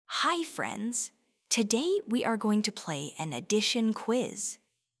Hi, friends. Today we are going to play an addition quiz.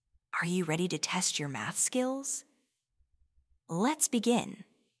 Are you ready to test your math skills? Let's begin.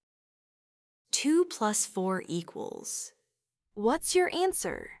 2 plus 4 equals. What's your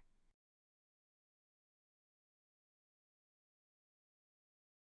answer?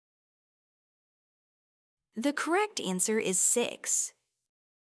 The correct answer is 6.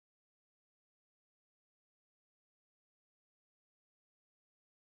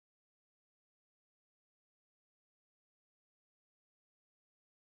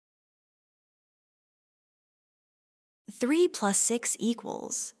 Three plus 6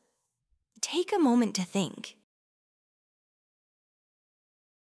 equals. Take a moment to think.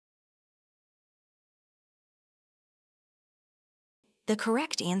 The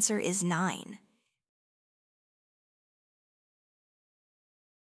correct answer is 9.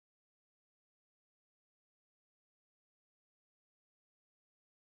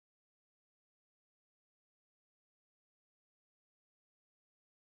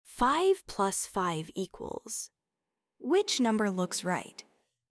 Five plus 5 equals. Which number looks right?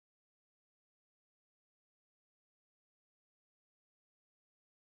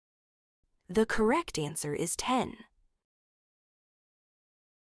 The correct answer is 10.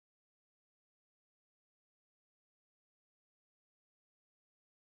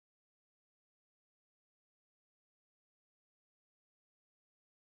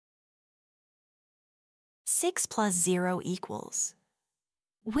 Six plus 0 equals.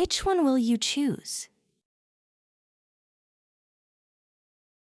 Which one will you choose?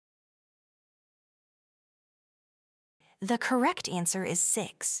 The correct answer is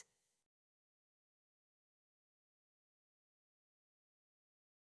 6.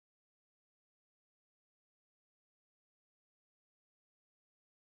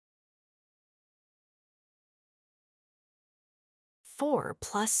 Four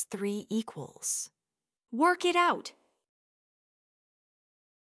plus 3 equals. Work it out.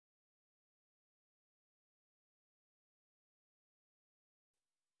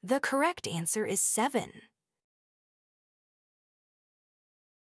 The correct answer is 7.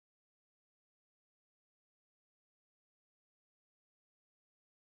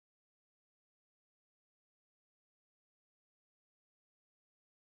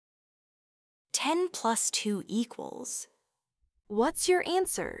 Ten plus 2 equals. What's your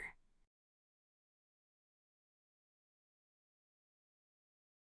answer?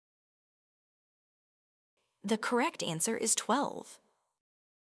 The correct answer is 12.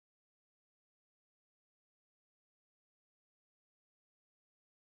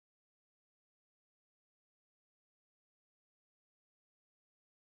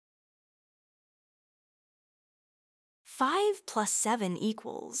 Five plus 7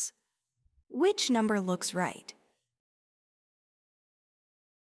 equals. Which number looks right?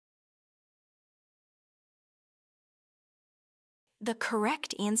 The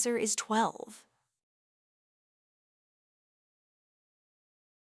correct answer is 12.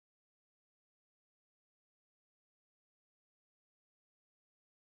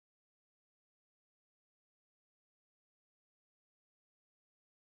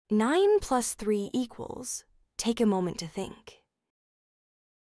 Nine plus 3 equals. Take a moment to think.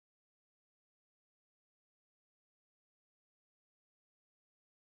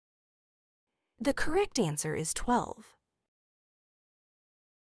 The correct answer is 12.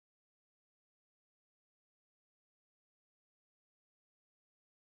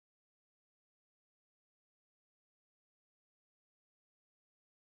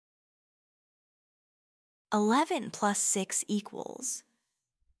 Eleven plus 6 equals.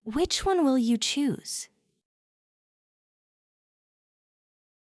 Which one will you choose?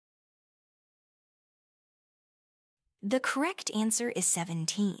 The correct answer is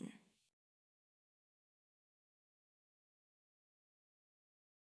 17.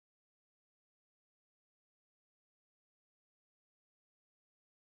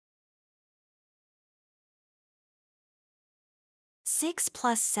 Six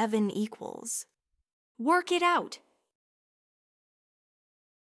plus 7 equals. Work it out.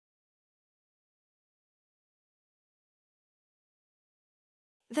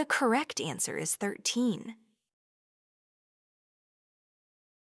 The correct answer is 13.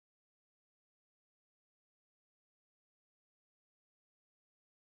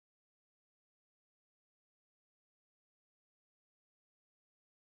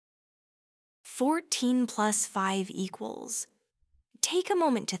 Fourteen plus 5 equals. Take a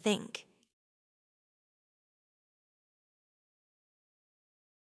moment to think.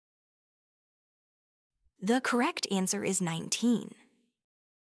 The correct answer is 19.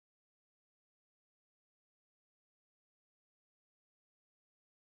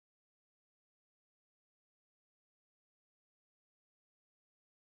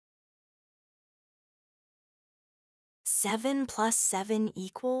 7 plus 7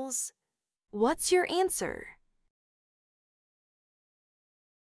 equals? What's your answer?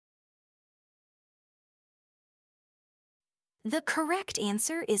 The correct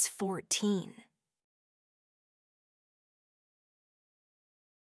answer is 14.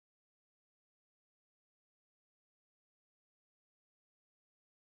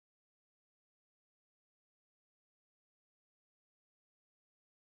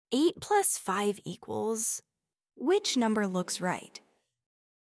 Eight plus 5 equals? Which number looks right?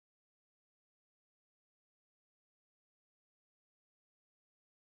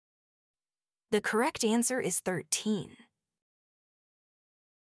 The correct answer is 13.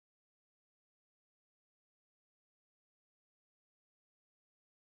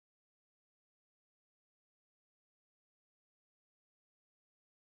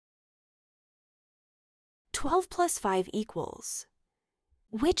 Twelve plus 5 equals?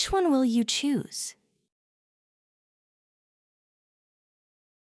 Which one will you choose?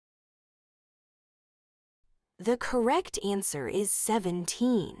 The correct answer is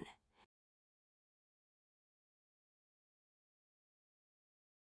 17.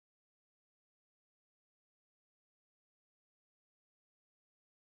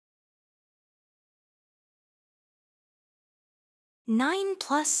 Nine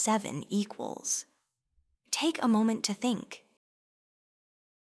plus 7 equals? Take a moment to think.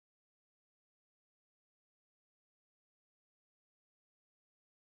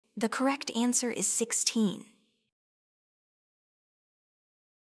 The correct answer is 16.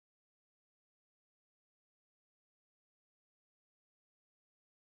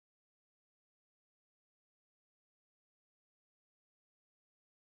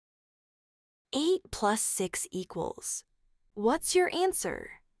 Eight plus 6 equals? What's your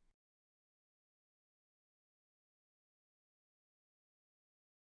answer?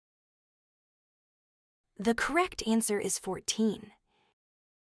 The correct answer is 14.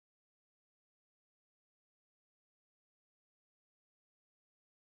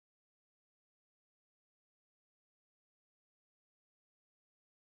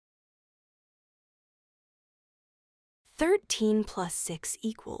 Thirteen plus 6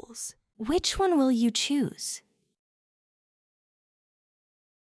 equals? Which one will you choose?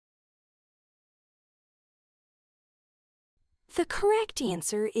 The correct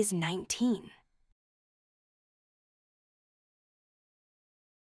answer is 19.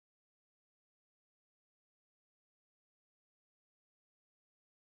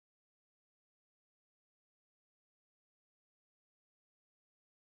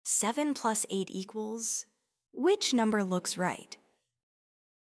 Seven plus 8 equals? Which number looks right?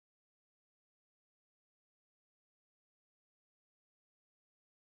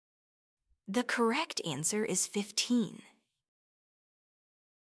 The correct answer is 15.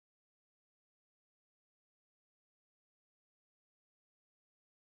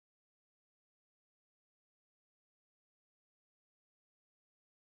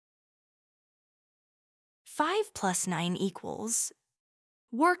 Five plus 9 equals?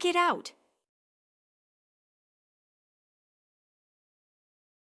 Work it out.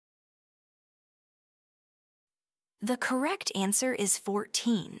 The correct answer is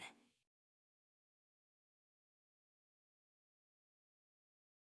 14.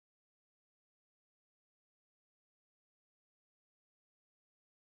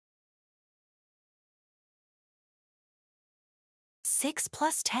 Six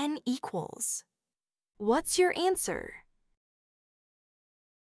plus 10 equals? What's your answer?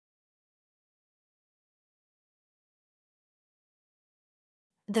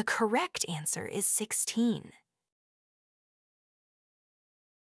 The correct answer is 16.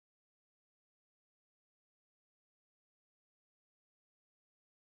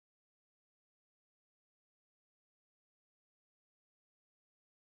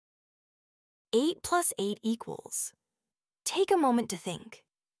 Eight plus 8 equals? Take a moment to think.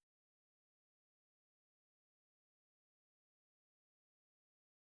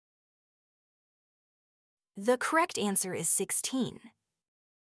 The correct answer is 16.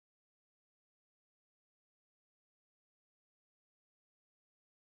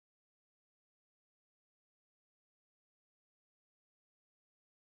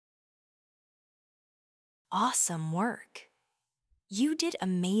 Awesome work! You did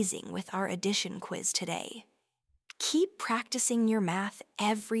amazing with our addition quiz today. Keep practicing your math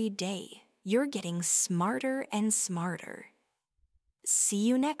every day. You're getting smarter and smarter. See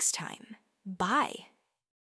you next time. Bye.